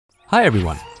Hi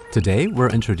everyone! Today we're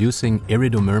introducing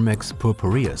Iridomyrmex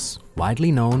purpureus,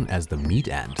 widely known as the meat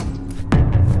ant.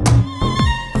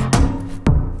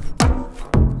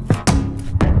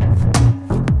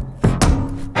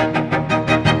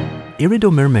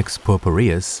 Iridomyrmex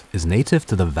purpureus is native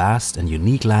to the vast and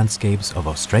unique landscapes of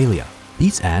Australia.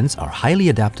 These ants are highly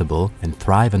adaptable and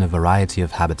thrive in a variety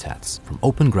of habitats, from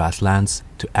open grasslands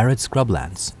to arid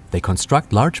scrublands. They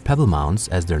construct large pebble mounds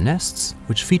as their nests,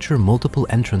 which feature multiple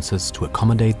entrances to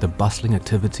accommodate the bustling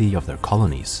activity of their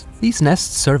colonies. These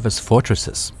nests serve as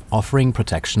fortresses, offering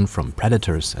protection from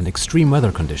predators and extreme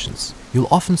weather conditions. You'll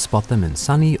often spot them in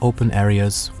sunny, open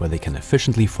areas where they can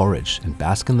efficiently forage and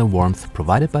bask in the warmth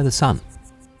provided by the sun.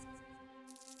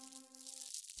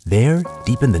 There,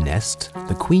 deep in the nest,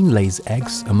 the queen lays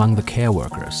eggs among the care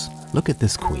workers. Look at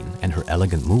this queen and her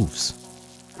elegant moves.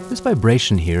 This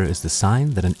vibration here is the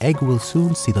sign that an egg will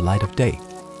soon see the light of day.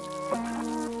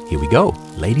 Here we go,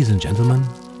 ladies and gentlemen,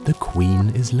 the queen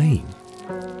is laying.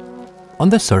 On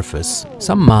the surface,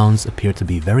 some mounds appear to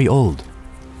be very old,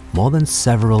 more than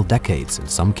several decades in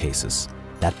some cases.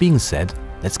 That being said,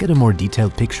 let's get a more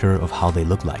detailed picture of how they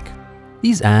look like.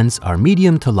 These ants are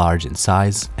medium to large in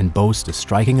size and boast a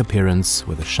striking appearance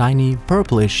with a shiny,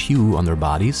 purplish hue on their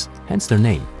bodies, hence their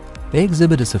name. They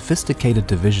exhibit a sophisticated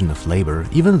division of labor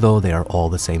even though they are all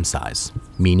the same size,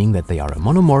 meaning that they are a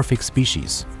monomorphic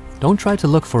species. Don't try to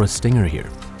look for a stinger here,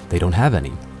 they don't have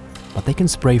any, but they can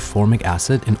spray formic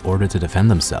acid in order to defend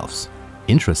themselves.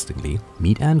 Interestingly,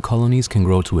 meat ant colonies can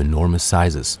grow to enormous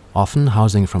sizes, often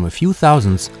housing from a few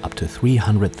thousands up to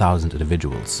 300,000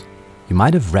 individuals. You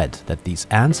might have read that these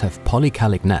ants have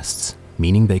polycalic nests,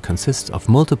 meaning they consist of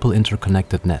multiple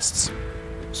interconnected nests.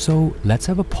 So let's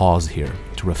have a pause here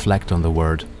to reflect on the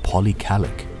word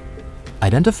polycalic.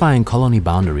 Identifying colony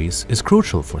boundaries is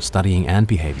crucial for studying ant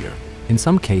behavior. In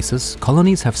some cases,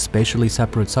 colonies have spatially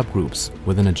separate subgroups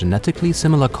within a genetically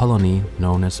similar colony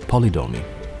known as polydomy.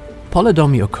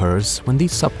 Polydomy occurs when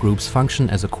these subgroups function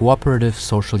as a cooperative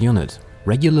social unit,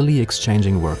 regularly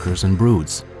exchanging workers and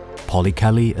broods.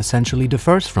 Polycally essentially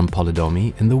differs from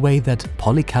polydomy in the way that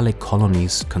polycalic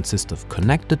colonies consist of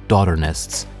connected daughter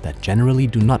nests that generally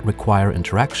do not require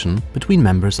interaction between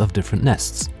members of different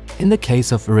nests. In the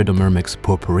case of Iridomyrmex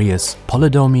purpureus,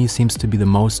 polydomy seems to be the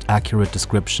most accurate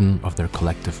description of their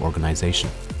collective organization.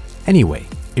 Anyway,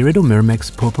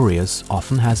 Iridomyrmex purpureus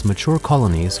often has mature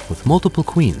colonies with multiple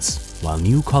queens, while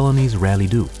new colonies rarely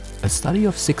do. A study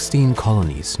of 16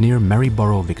 colonies near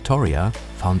Maryborough, Victoria,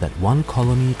 found that one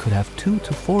colony could have 2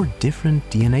 to 4 different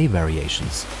DNA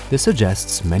variations. This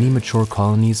suggests many mature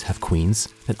colonies have queens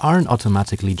that aren't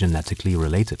automatically genetically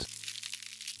related.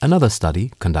 Another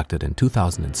study, conducted in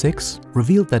 2006,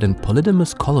 revealed that in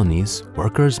polygamous colonies,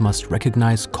 workers must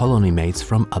recognize colony mates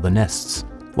from other nests.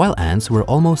 While ants were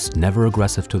almost never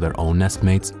aggressive to their own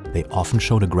nestmates, they often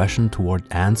showed aggression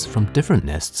toward ants from different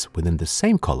nests within the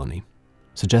same colony,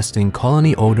 suggesting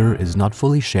colony odor is not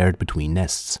fully shared between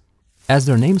nests. As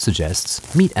their name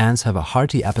suggests, meat ants have a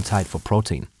hearty appetite for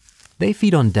protein. They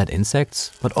feed on dead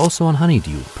insects, but also on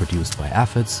honeydew produced by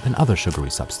aphids and other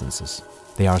sugary substances.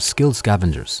 They are skilled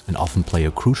scavengers and often play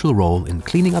a crucial role in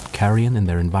cleaning up carrion in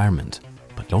their environment.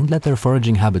 But don't let their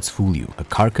foraging habits fool you. A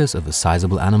carcass of a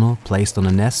sizable animal placed on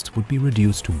a nest would be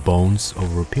reduced to bones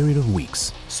over a period of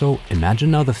weeks. So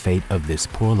imagine now the fate of this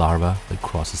poor larva that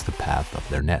crosses the path of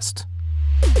their nest.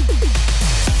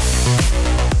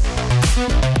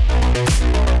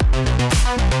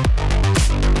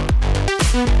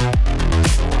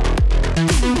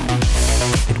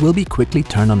 It will be quickly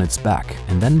turned on its back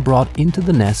and then brought into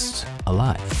the nest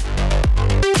alive.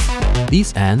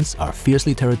 These ants are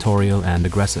fiercely territorial and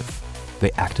aggressive.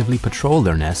 They actively patrol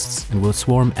their nests and will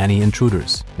swarm any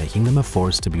intruders, making them a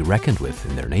force to be reckoned with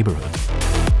in their neighborhood.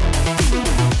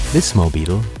 This small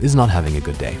beetle is not having a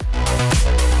good day.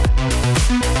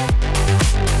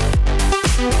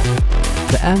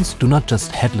 The ants do not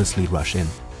just headlessly rush in.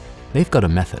 They've got a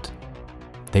method.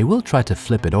 They will try to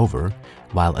flip it over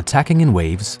while attacking in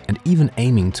waves and even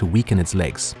aiming to weaken its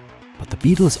legs. But the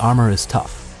beetle's armor is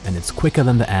tough and it's quicker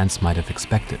than the ants might have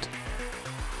expected.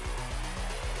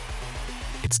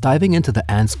 It's diving into the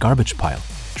ants' garbage pile,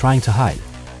 trying to hide.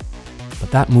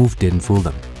 But that move didn't fool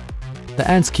them. The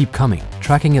ants keep coming,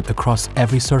 tracking it across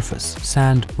every surface,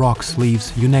 sand, rocks,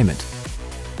 leaves, you name it.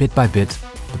 Bit by bit,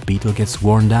 the beetle gets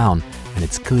worn down and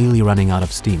it's clearly running out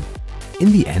of steam.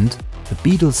 In the end, the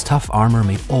beetle's tough armor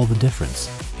made all the difference.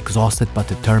 Exhausted but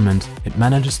determined, it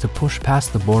manages to push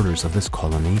past the borders of this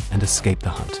colony and escape the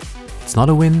hunt. It's not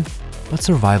a win, but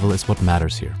survival is what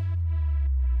matters here.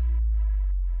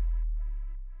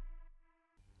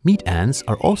 Meat ants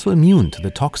are also immune to the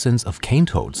toxins of cane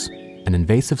toads. an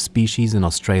invasive species in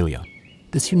Australia.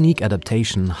 This unique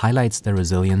adaptation highlights their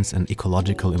resilience and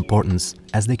ecological importance,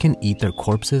 as they can eat their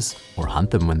corpses or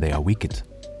hunt them when they are weakened.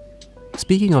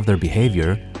 Speaking of their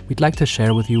behavior, we'd like to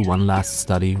share with you one last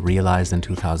study realized in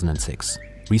 2006.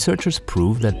 Researchers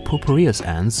proved that purpureus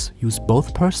ants use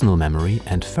both personal memory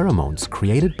and pheromones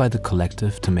created by the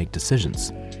collective to make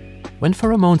decisions. When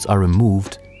pheromones are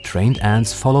removed, trained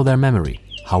ants follow their memory.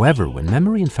 However, when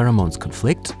memory and pheromones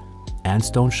conflict, ants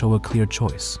don't show a clear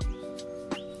choice.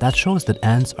 That shows that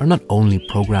ants are not only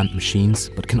programmed machines,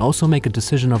 but can also make a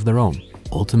decision of their own,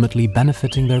 ultimately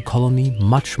benefiting their colony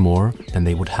much more than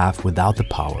they would have without the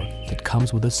power that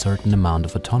comes with a certain amount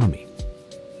of autonomy.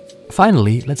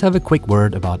 Finally, let's have a quick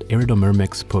word about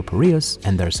Iridomyrmex purpureus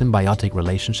and their symbiotic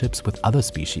relationships with other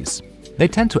species. They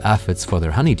tend to aphids for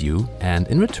their honeydew and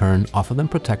in return offer them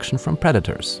protection from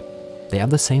predators. They have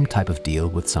the same type of deal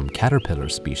with some caterpillar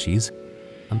species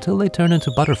until they turn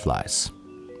into butterflies.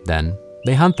 Then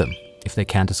they hunt them if they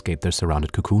can't escape their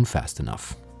surrounded cocoon fast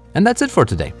enough. And that's it for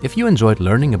today. If you enjoyed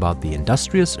learning about the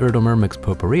industrious Iridomyrmex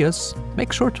purpureus,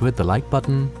 make sure to hit the like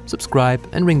button, subscribe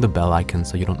and ring the bell icon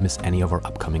so you don't miss any of our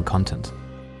upcoming content.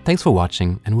 Thanks for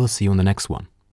watching and we'll see you in the next one.